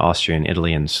from Austria and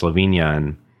Italy and Slovenia.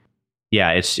 And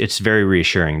yeah, it's very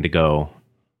reassuring to go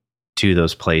to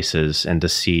those places and to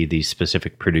see these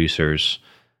specific producers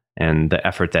and the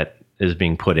effort that is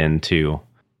being put into,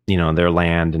 their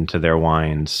land, into their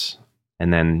wines.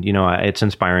 And then, it's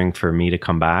inspiring for me to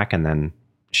come back and then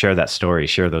share those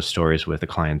stories with the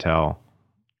clientele.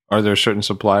 Are there certain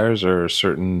suppliers or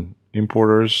certain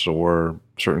importers or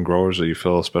certain growers that you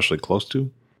feel especially close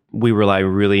to? We rely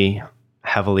really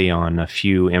heavily on a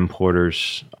few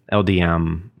importers,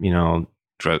 LDM,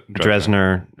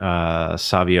 Dresner,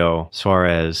 Savio,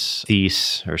 Suarez,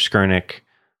 Thies, or Skurnik.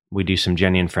 We do some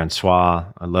Jenny and Francois.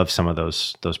 I love some of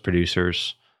those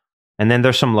producers. And then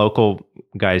there's some local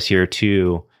guys here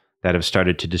too that have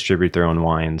started to distribute their own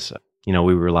wines.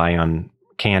 We rely on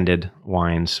Candid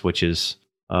Wines, which is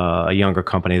a younger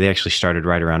company. They actually started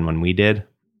right around when we did,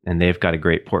 and they've got a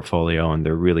great portfolio and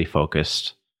they're really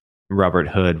focused. Robert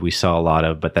Hood, we saw a lot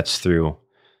of, but that's through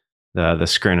the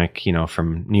Skurnik,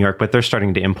 from New York. But they're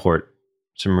starting to import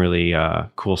some really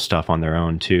cool stuff on their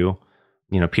own too.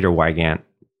 Peter Wygant,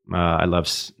 I love,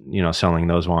 selling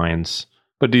those wines.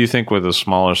 But do you think with a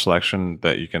smaller selection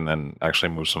that you can then actually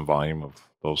move some volume of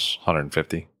those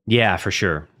 150? Yeah, for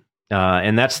sure.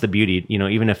 And that's the beauty,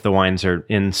 even if the wines are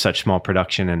in such small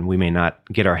production and we may not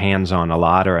get our hands on a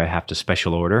lot, or I have to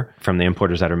special order from the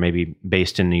importers that are maybe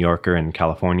based in New York or in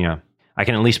California, I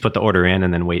can at least put the order in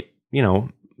and then wait,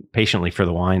 patiently for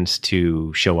the wines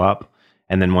to show up.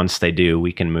 And then once they do,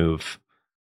 we can move,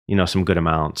 some good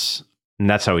amounts. And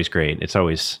that's always great. It's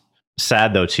always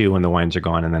sad though too when the wines are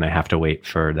gone and then I have to wait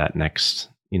for that next,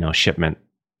 shipment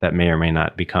that may or may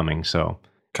not be coming. So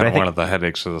kind of one of the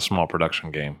headaches of the small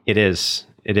production game. It is.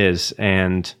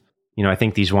 And, I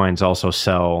think these wines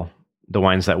also the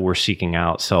wines that we're seeking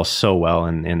out sell so well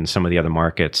in some of the other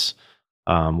markets.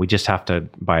 We just have to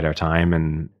bide our time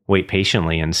and wait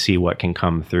patiently and see what can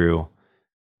come through.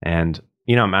 And,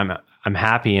 I'm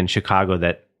happy in Chicago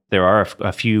that there are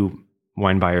a few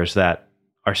wine buyers that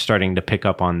are starting to pick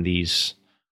up on these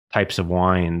types of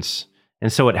wines.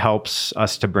 And so it helps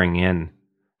us to bring in,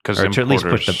 because to at least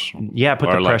put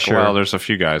the pressure. Well, there's a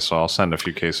few guys, so I'll send a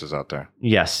few cases out there.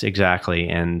 Yes, exactly.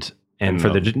 And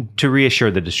to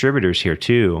reassure the distributors here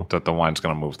too, that the wine's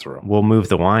going to move through. We'll move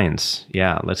the wines.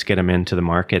 Yeah, let's get them into the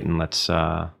market and let's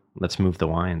move the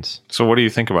wines. So what do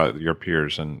you think about your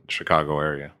peers in Chicago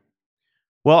area?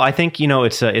 Well, I think,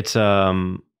 it's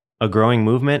a growing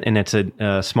movement and it's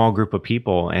a small group of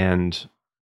people. And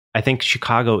I think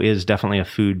Chicago is definitely a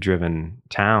food-driven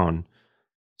town.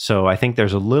 So I think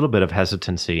there's a little bit of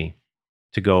hesitancy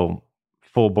to go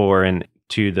full bore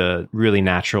into the really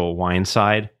natural wine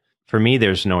side. For me,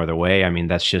 there's no other way. I mean,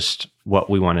 that's just what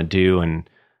we want to do. And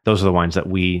those are the wines that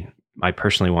I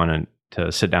personally want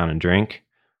to sit down and drink.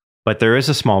 But there is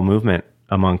a small movement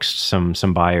amongst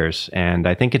some buyers, and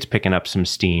I think it's picking up some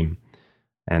steam.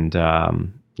 And,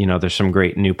 there's some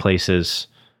great new places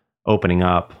opening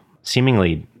up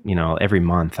seemingly, every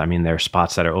month. I mean, there are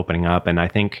spots that are opening up, and I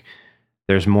think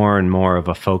there's more and more of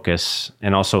a focus,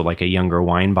 and also like a younger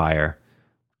wine buyer,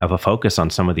 of a focus on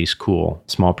some of these cool,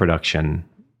 small production,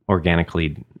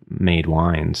 organically made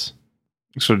wines.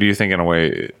 So do you think in a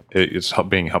way it's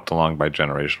being helped along by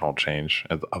generational change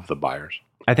of the buyers?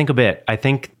 I think a bit. I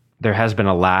think there has been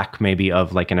a lack maybe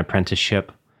of like an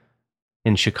apprenticeship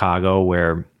in Chicago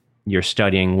where you're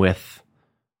studying with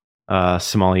a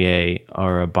sommelier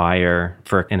or a buyer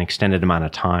for an extended amount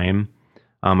of time.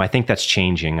 I think that's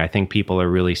changing. I think people are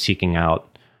really seeking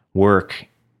out work,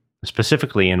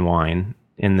 specifically in wine,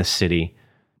 in the city,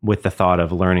 with the thought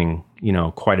of learning,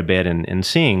 quite a bit and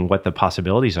seeing what the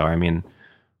possibilities are. I mean,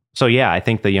 so yeah, I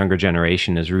think the younger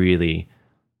generation is really,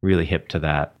 really hip to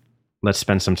that. Let's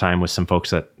spend some time with some folks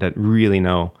that really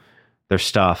know their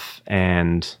stuff,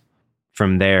 and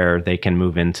from there they can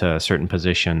move into certain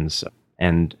positions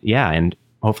and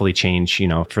hopefully change,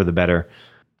 for the better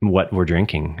what we're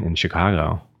drinking in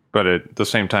Chicago. But at the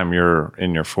same time, you're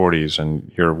in your 40s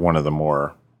and you're one of the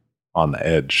more on the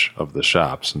edge of the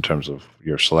shops in terms of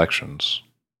your selections.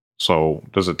 So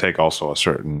does it take also a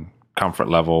certain comfort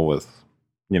level with,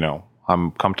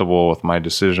 I'm comfortable with my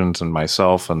decisions and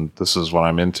myself, and this is what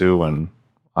I'm into, and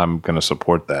I'm going to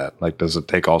support that. Like, does it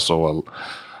take also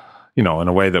in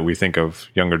a way that we think of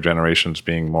younger generations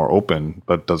being more open,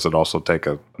 but does it also take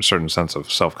a certain sense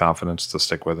of self-confidence to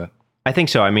stick with it? I think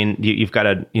so. I mean, you've got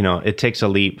to, it takes a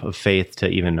leap of faith to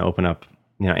even open up,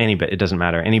 it doesn't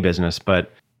matter, any business.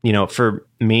 But, for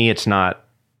me, it's not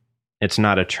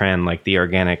a trend. Like, the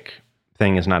organic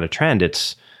thing is not a trend.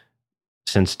 It's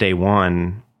since day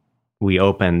one, we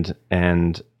opened,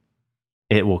 and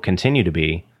it will continue to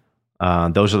be.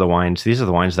 These are the wines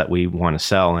that we want to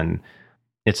sell. And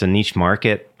it's a niche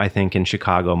market, I think, in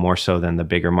Chicago, more so than the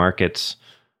bigger markets.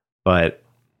 But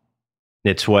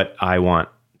it's what I want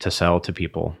to sell to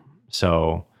people.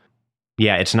 So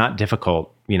yeah, it's not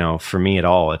difficult, for me at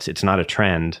all. It's not a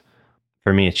trend.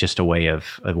 For me, it's just a way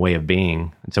of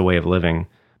being. It's a way of living.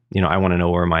 I want to know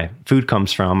where my food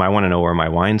comes from. I want to know where my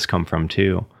wines come from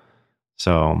too.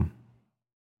 So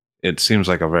it seems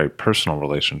like a very personal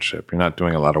relationship. You're not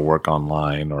doing a lot of work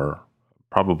online, or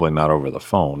probably not over the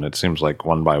phone. It seems like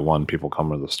one by one, people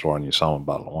come to the store and you sell them a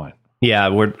bottle of wine. Yeah,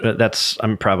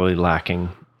 I'm probably lacking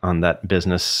on that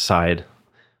business side.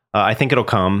 I think it'll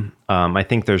come. I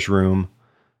think there's room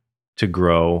to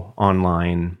grow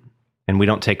online, and we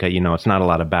don't take it's not a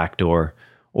lot of backdoor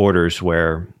orders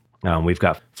where we've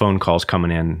got phone calls coming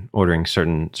in ordering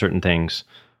certain things.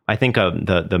 I think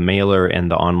the mailer and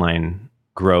the online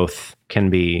growth can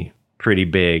be pretty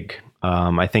big.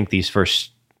 I think these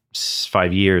first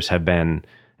 5 years have been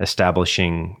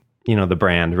establishing, the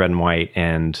brand Red and White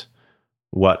and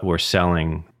what we're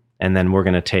selling. And then we're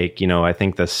going to take, I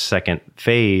think the second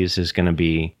phase is going to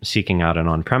be seeking out an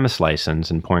on-premise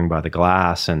license and pouring by the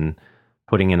glass and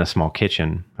putting in a small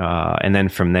kitchen. And then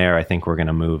from there, I think we're going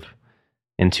to move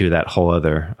into that whole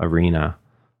other arena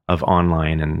of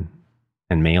online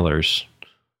and mailers.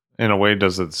 In a way,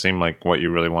 does it seem like what you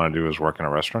really want to do is work in a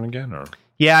restaurant again? Or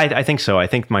yeah, I think so. I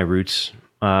think my roots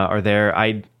are there.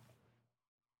 I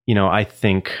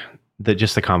think that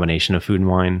just the combination of food and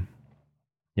wine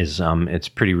is it's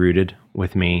pretty rooted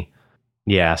with me.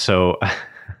 Yeah, so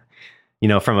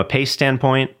from a pace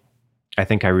standpoint, I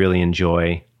think I really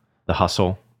enjoy the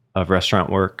hustle of restaurant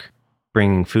work.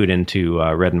 Bringing food into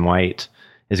Red and White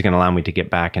is going to allow me to get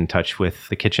back in touch with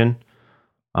the kitchen,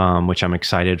 which I'm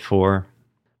excited for.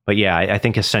 But yeah, I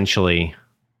think essentially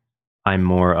I'm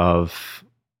more of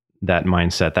that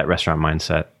mindset, that restaurant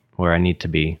mindset, where I need to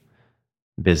be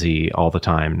busy all the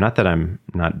time. Not that I'm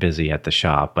not busy at the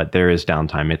shop, but there is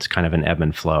downtime. It's kind of an ebb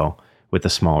and flow with a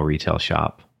small retail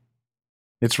shop.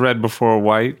 It's red before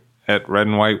white at Red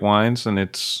and White Wines, and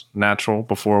it's natural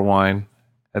before wine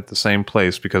at the same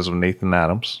place because of Nathan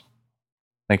Adams.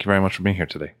 Thank you very much for being here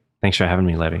today. Thanks for having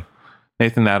me, Levy.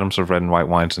 Nathan Adams of Red and White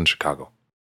Wines in Chicago.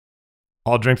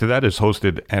 All Drink to That is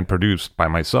hosted and produced by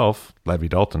myself, Levy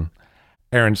Dalton.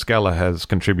 Aaron Scala has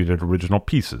contributed original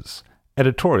pieces.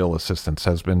 Editorial assistance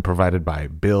has been provided by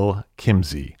Bill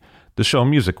Kimsey. The show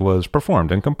music was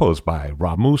performed and composed by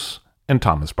Rob Moose and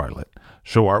Thomas Bartlett.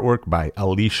 Show artwork by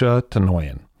Alicia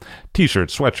Tenoyan.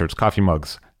 T-shirts, sweatshirts, coffee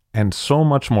mugs, and so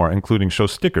much more, including show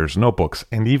stickers, notebooks,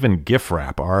 and even gift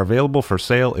wrap are available for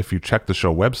sale if you check the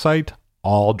show website,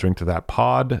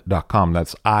 alldrinktothatpod.com.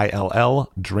 That's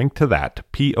ILL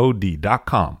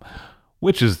drinktothatpod.com,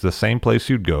 which is the same place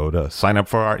you'd go to sign up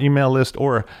for our email list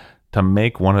or to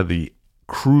make one of the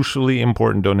crucially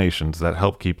important donations that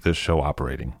help keep this show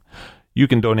operating. You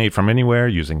can donate from anywhere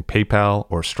using PayPal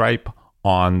or Stripe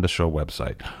on the show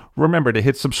website. Remember to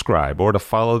hit subscribe or to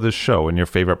follow this show in your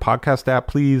favorite podcast app,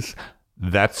 please.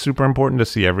 That's super important to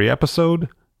see every episode.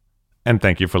 And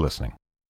thank you for listening.